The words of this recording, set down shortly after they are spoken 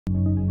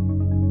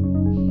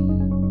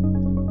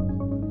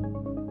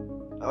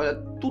Olha,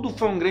 tudo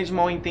foi um grande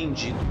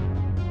mal-entendido.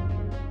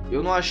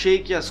 Eu não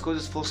achei que as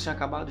coisas fossem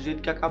acabar do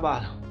jeito que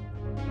acabaram.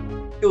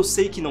 Eu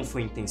sei que não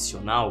foi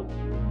intencional,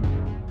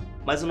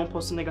 mas eu não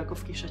posso negar que eu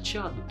fiquei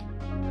chateado.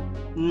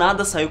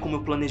 Nada saiu como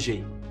eu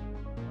planejei.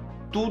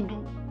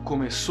 Tudo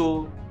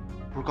começou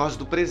por causa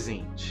do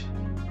presente,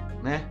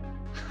 né?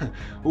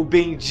 O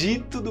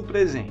bendito do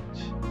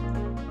presente.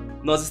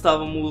 Nós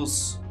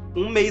estávamos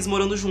um mês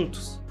morando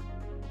juntos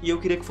e eu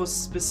queria que fosse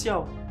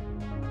especial.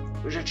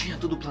 Eu já tinha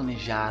tudo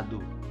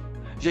planejado,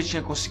 já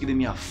tinha conseguido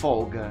minha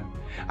folga,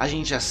 a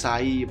gente ia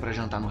sair pra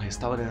jantar no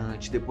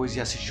restaurante, depois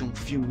ia assistir um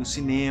filme no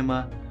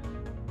cinema.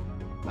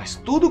 Mas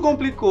tudo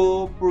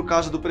complicou por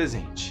causa do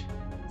presente.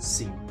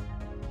 Sim,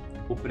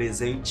 o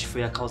presente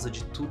foi a causa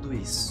de tudo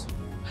isso.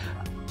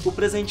 O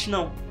presente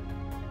não,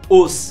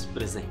 os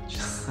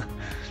presentes.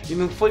 E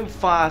não foi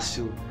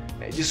fácil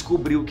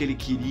descobrir o que ele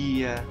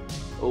queria,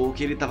 ou o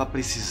que ele estava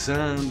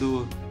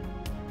precisando.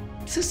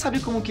 Você sabe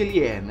como que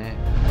ele é, né?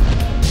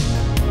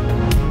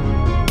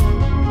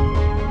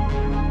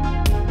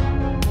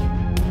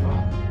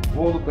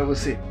 Bolo pra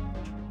você.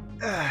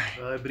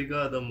 Ai,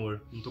 obrigado,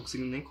 amor. Não tô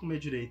conseguindo nem comer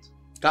direito.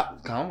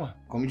 Calma,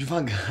 come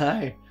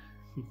devagar.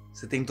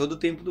 Você tem todo o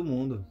tempo do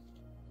mundo.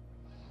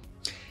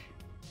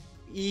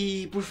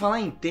 E por falar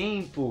em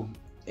tempo,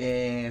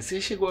 você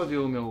chegou a ver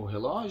o meu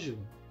relógio?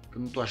 Que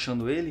eu não tô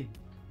achando ele?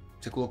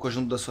 Você colocou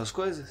junto das suas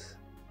coisas?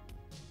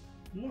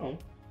 Não,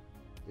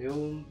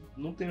 eu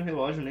não tenho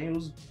relógio, nem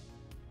uso.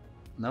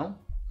 Não?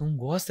 Não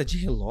gosta de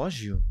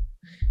relógio?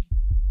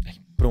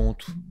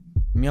 Pronto.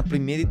 Minha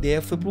primeira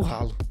ideia foi pro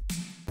ralo.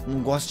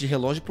 Não gosto de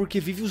relógio porque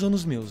vive usando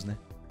os meus, né?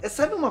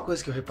 Sabe uma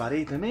coisa que eu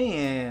reparei também?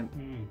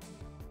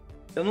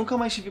 Eu nunca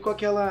mais te vi com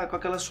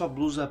aquela sua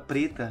blusa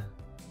preta.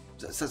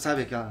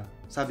 Sabe aquela...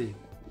 Sabe?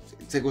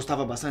 Você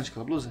gostava bastante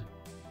daquela blusa?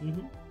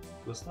 Uhum,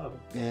 gostava.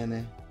 É,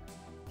 né?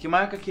 Que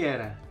marca que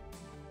era?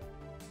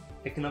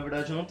 É que na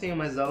verdade eu não tenho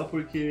mais ela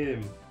porque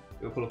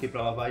eu coloquei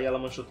pra lavar e ela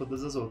manchou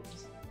todas as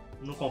outras.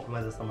 Não compro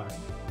mais essa marca.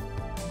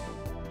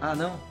 Ah,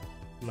 não?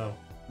 Não.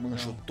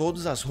 Manchou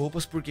todas as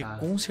roupas porque Ah.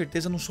 com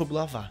certeza não soube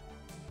lavar.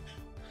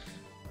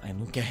 Aí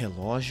não quer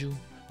relógio,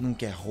 não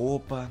quer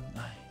roupa.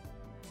 Ai,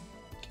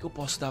 o que eu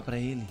posso dar pra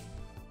ele?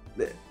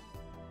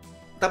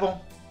 Tá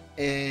bom.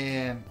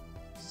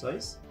 Só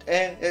isso?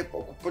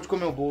 Pode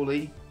comer o bolo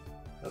aí.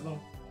 Tá bom,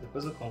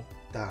 depois eu como.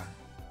 Tá.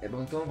 É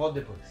bom, então eu volto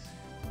depois.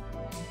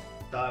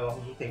 Tá, eu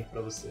arrumo um tempo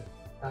pra você.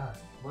 Tá,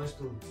 mande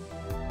tudo.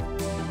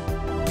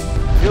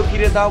 Eu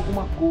queria dar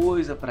alguma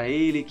coisa pra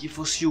ele que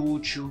fosse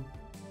útil,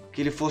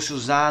 que ele fosse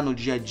usar no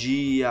dia a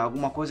dia,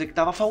 alguma coisa que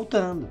tava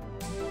faltando.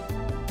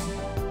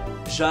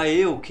 Já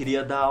eu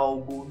queria dar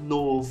algo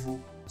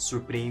novo,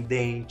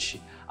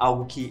 surpreendente,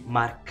 algo que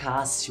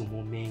marcasse o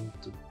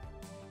momento.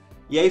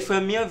 E aí foi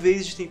a minha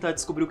vez de tentar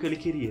descobrir o que ele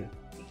queria.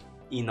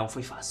 E não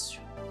foi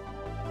fácil.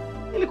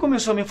 Ele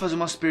começou a me fazer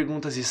umas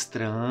perguntas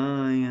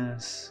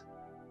estranhas.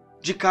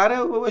 De cara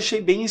eu achei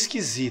bem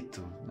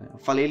esquisito, né? Eu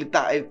falei, ele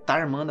tá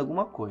armando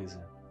alguma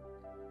coisa.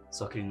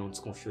 Só que ele não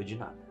desconfiou de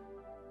nada.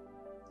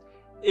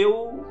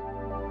 Eu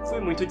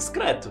fui muito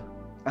discreto.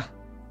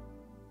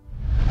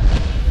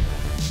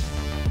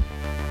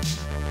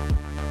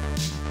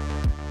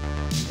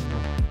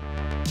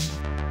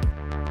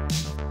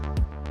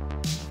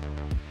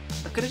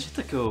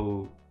 Acredita que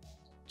eu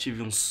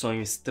tive um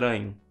sonho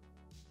estranho?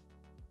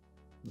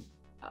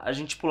 A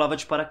gente pulava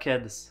de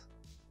paraquedas.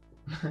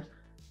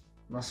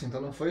 Nossa,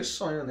 então não foi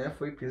sonho, né?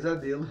 Foi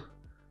pesadelo.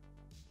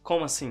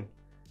 Como assim?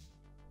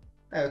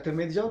 Eu tenho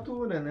medo de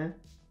altura, né?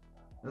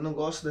 Eu não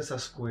gosto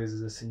dessas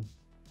coisas assim.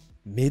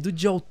 Medo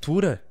de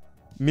altura?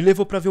 Me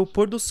levou pra ver o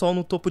pôr do sol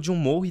no topo de um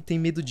morro e tem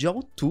medo de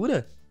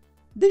altura?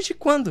 Desde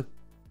quando?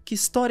 Que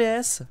história é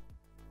essa?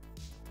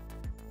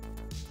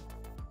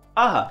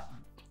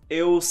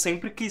 Eu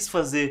sempre quis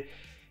fazer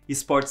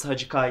esportes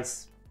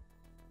radicais.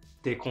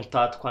 Ter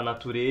contato com a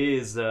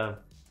natureza,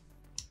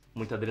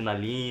 muita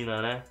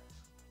adrenalina, né?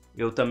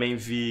 Eu também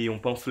vi um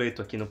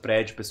panfleto aqui no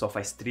prédio, o pessoal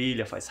faz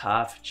trilha, faz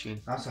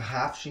rafting. Nossa,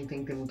 rafting tem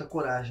que ter muita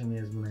coragem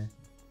mesmo, né?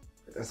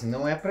 Assim,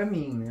 não é pra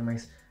mim, né?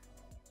 Mas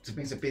você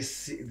pensa,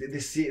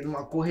 descer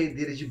numa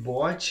corredeira de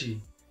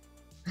bote...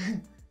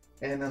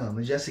 Não.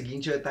 No dia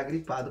seguinte eu ia estar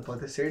gripado,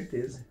 pode ter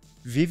certeza.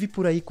 Vive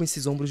por aí com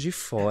esses ombros de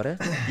fora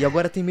e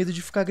agora tem medo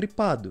de ficar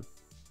gripado.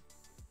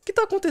 O que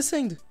tá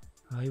acontecendo?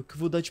 Ai, o que eu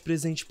vou dar de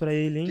presente pra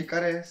ele, hein? Que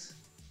cara é essa?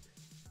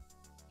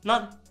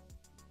 Nada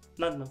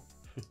não.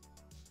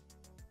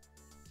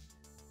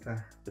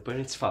 Tá. Depois a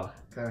gente se fala.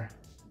 Tá.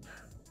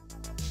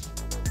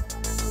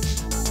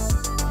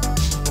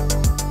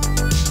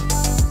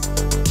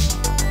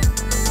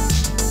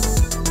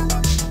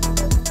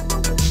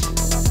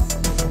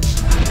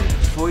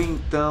 Foi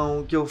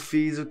então que eu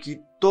fiz o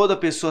que toda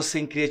pessoa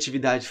sem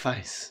criatividade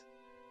faz.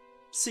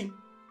 Sim,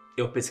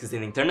 eu pesquisei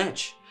na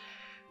internet.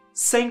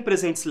 100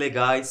 presentes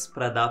legais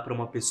pra dar pra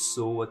uma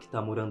pessoa que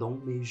tá morando há um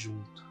mês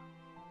junto.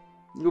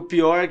 E o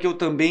pior é que eu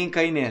também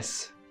caí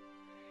nessa.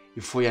 E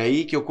foi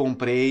aí que eu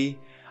comprei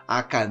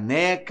a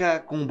caneca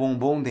com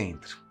bombom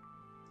dentro.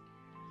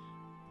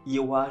 E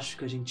eu acho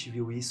que a gente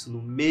viu isso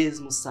no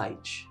mesmo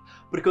site.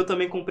 porque eu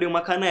também comprei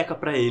uma caneca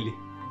pra ele.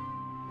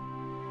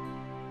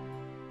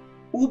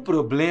 O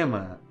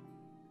problema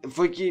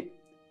foi que...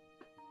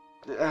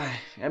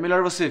 é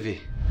melhor você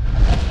ver.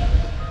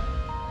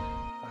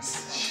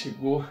 Nossa,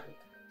 chegou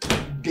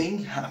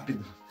bem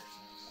rápido.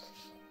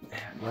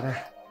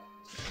 Agora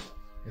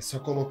é só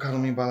colocar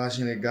numa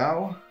embalagem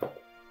legal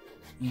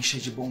e encher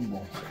de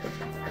bombom.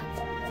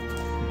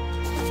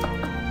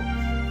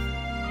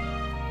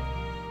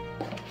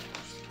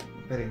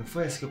 Peraí, não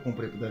foi essa que eu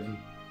comprei pro Davi?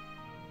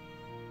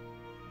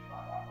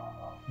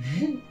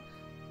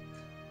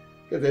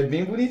 Quer dizer, é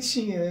bem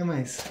bonitinha, né?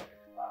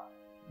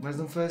 Mas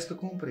não foi essa que eu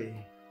comprei.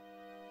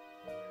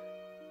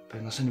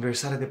 Nosso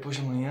aniversário é depois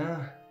de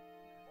amanhã.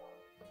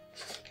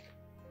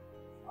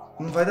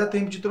 Não vai dar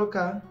tempo de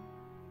trocar.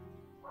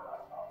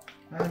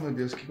 Ai, meu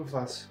Deus, o que eu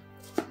faço?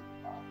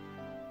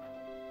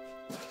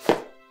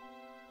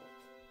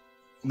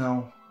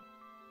 Não.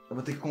 Eu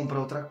vou ter que comprar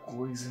outra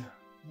coisa.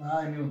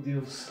 Ai, meu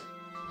Deus.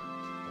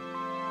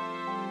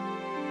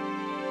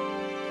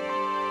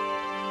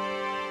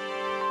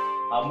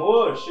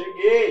 Amor,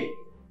 cheguei!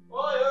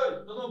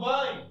 Oi, tô no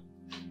banho.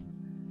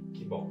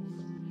 Que bom.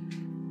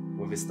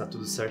 Vou ver se tá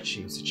tudo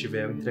certinho. Se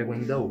tiver, eu entrego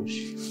ainda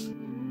hoje.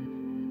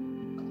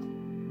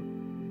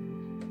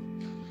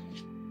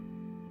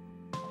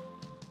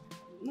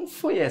 Não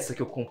foi essa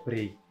que eu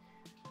comprei.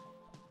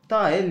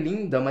 Tá, é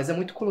linda, mas é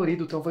muito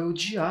colorido. O Théo vai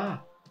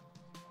odiar.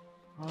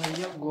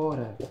 E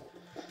agora?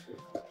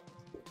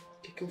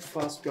 O que eu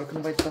faço? Pior que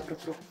não vai dar pra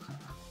trocar.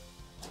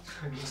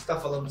 Você tá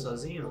falando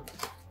sozinho?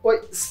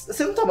 Oi,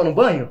 você não tava no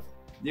banho?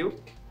 Eu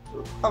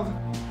tava.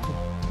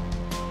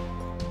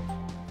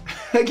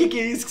 Que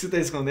é isso que você tá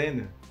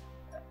escondendo?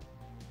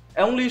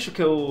 É um lixo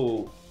que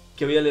eu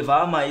ia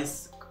levar,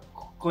 mas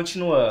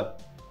continua.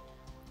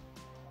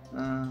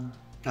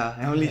 Tá,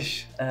 é um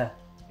lixo. É.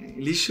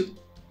 Lixo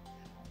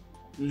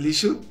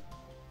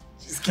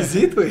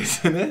esquisito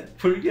esse, né?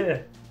 Por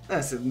quê?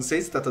 Não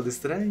sei se tá todo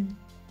estranho.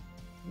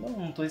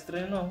 Não tô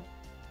estranho não.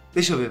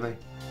 Deixa eu ver, vai.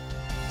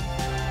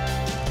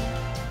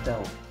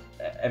 Então,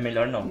 é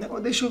melhor não.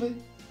 Não, deixa eu ver.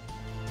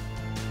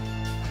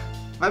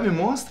 Vai, me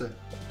mostra.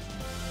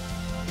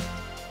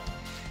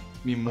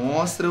 Me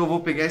mostra, eu vou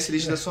pegar esse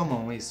lixo da sua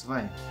mão, isso,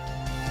 vai.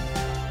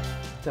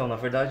 Então, na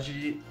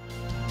verdade,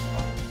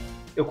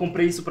 eu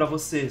comprei isso pra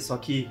você, só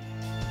que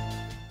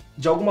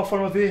de alguma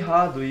forma veio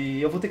errado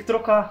e eu vou ter que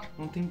trocar.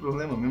 Não tem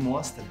problema, me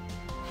mostra.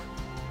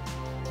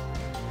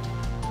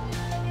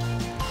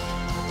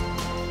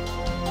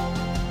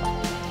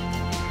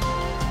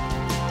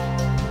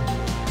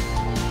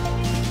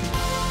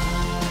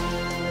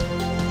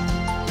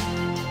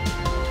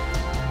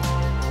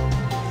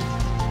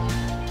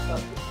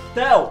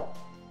 Théo,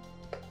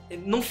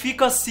 não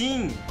fica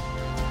assim.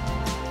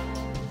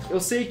 Eu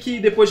sei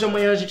que depois de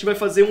amanhã a gente vai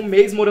fazer um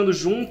mês morando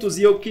juntos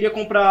e eu queria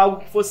comprar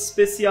algo que fosse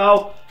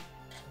especial.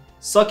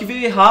 Só que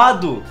veio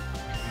errado.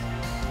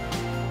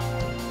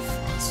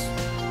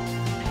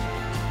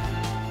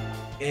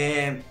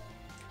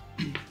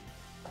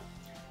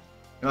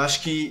 Eu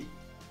acho que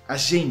a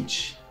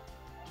gente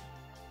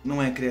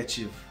não é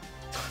criativo,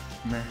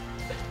 né?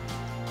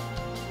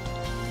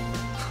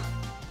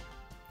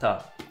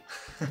 Tá.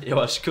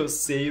 Eu acho que eu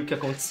sei o que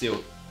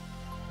aconteceu.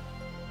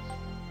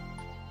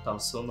 Tá o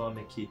seu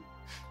nome aqui.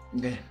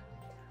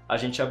 A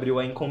gente abriu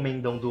a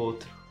encomenda um do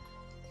outro.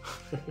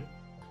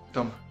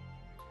 Toma.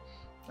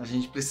 A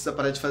gente precisa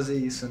parar de fazer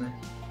isso, né?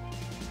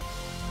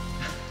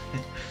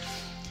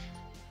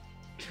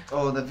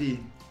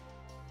 Davi.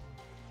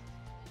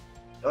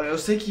 Eu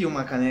sei que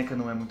uma caneca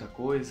não é muita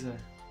coisa.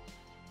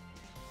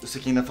 Eu sei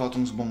que ainda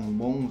faltam uns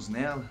bombons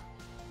nela.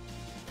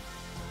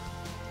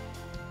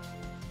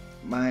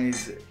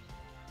 Mas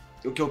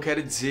o que eu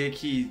quero dizer é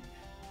que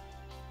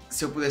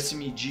se eu pudesse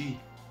medir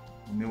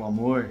o meu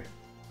amor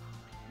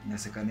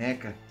nessa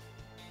caneca,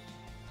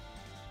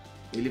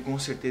 ele com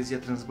certeza ia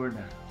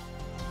transbordar.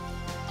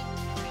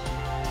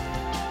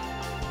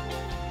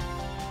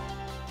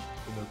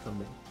 O meu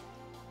também.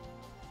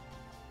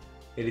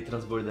 Ele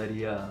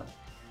transbordaria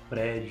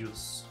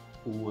prédios,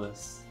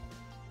 ruas,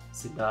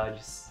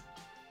 cidades.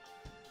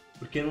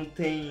 Porque não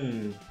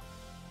tem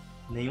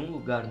nenhum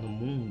lugar no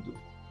mundo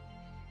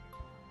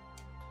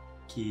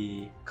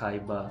que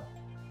caiba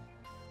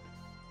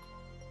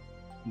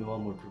meu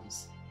amor por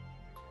você.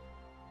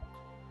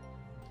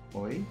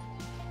 Oi?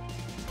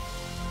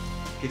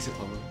 O que você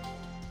falou?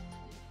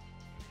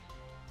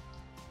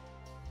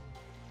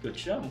 Eu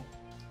te amo.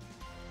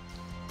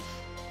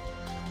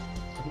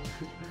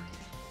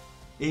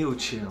 Eu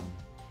te amo.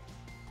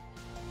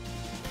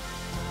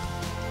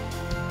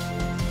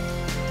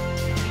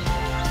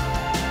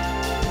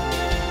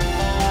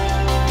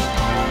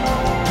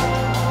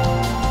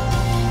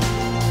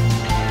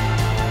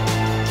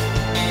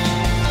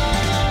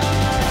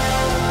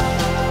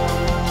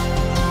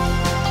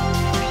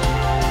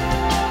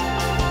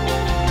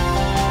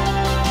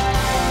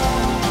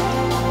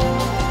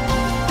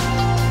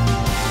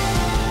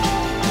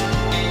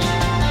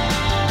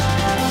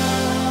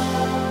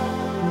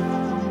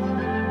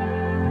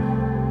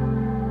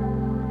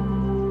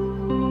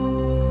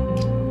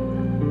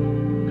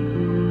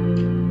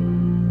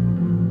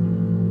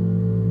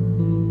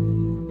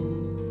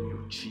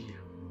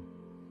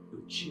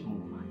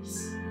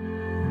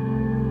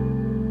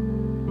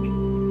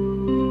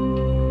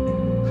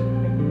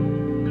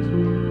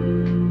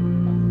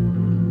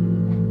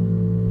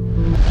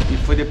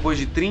 depois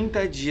de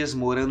 30 dias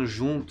morando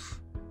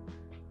junto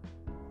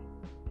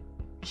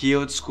que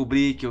eu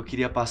descobri que eu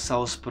queria passar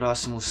os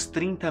próximos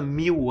 30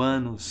 mil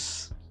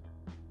anos.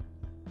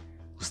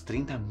 Os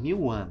 30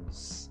 mil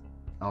anos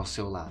ao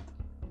seu lado.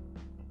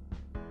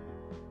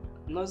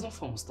 Nós não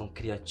fomos tão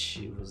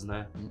criativos,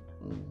 né?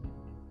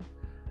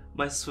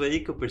 Mas foi aí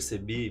que eu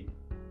percebi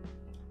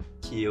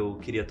que eu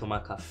queria tomar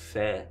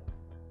café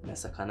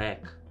nessa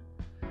caneca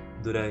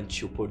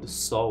durante o pôr do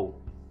sol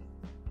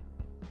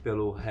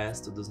pelo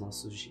resto dos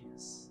nossos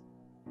dias.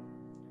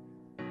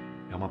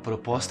 É uma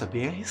proposta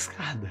bem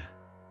arriscada.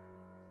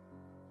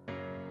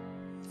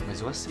 Mas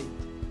eu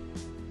aceito.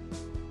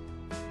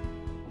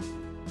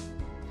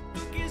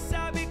 Tu que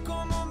sabe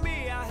como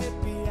me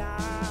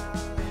arrepiar,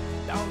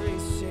 talvez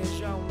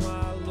seja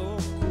uma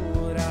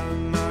loucura,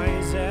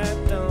 mas é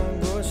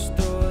tão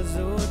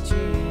gostoso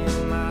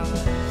te amar.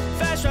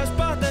 Fecho as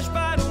portas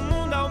para o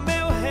mundo ao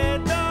meu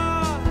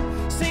redor,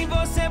 sem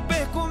você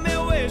perco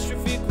meu eixo e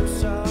fico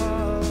só.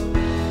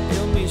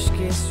 Eu me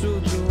esqueço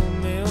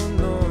do meu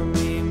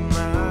nome,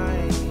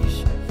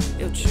 mas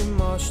eu te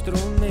mostro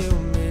o meu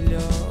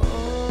melhor.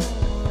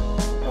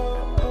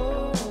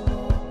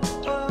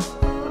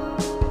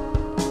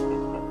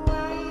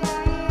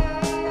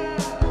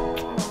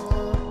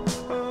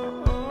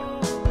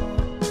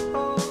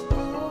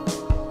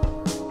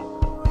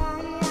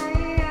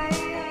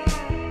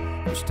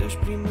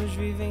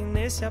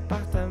 Esse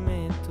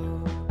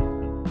apartamento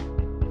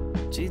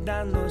te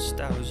dá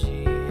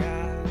nostalgia,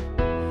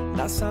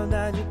 da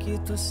saudade que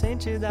tu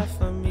sente da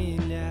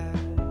família.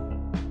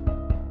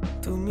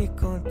 Tu me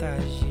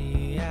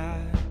contagia,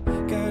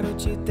 quero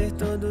te ter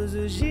todos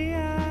os dias.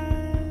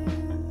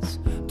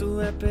 Tu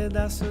é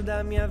pedaço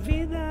da minha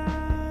vida,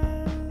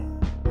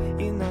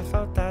 e na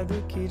falta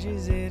do que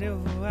dizer eu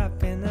vou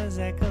apenas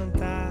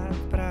cantar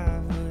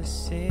pra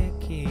você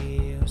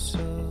que eu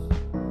sou.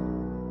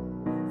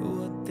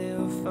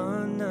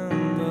 Fã não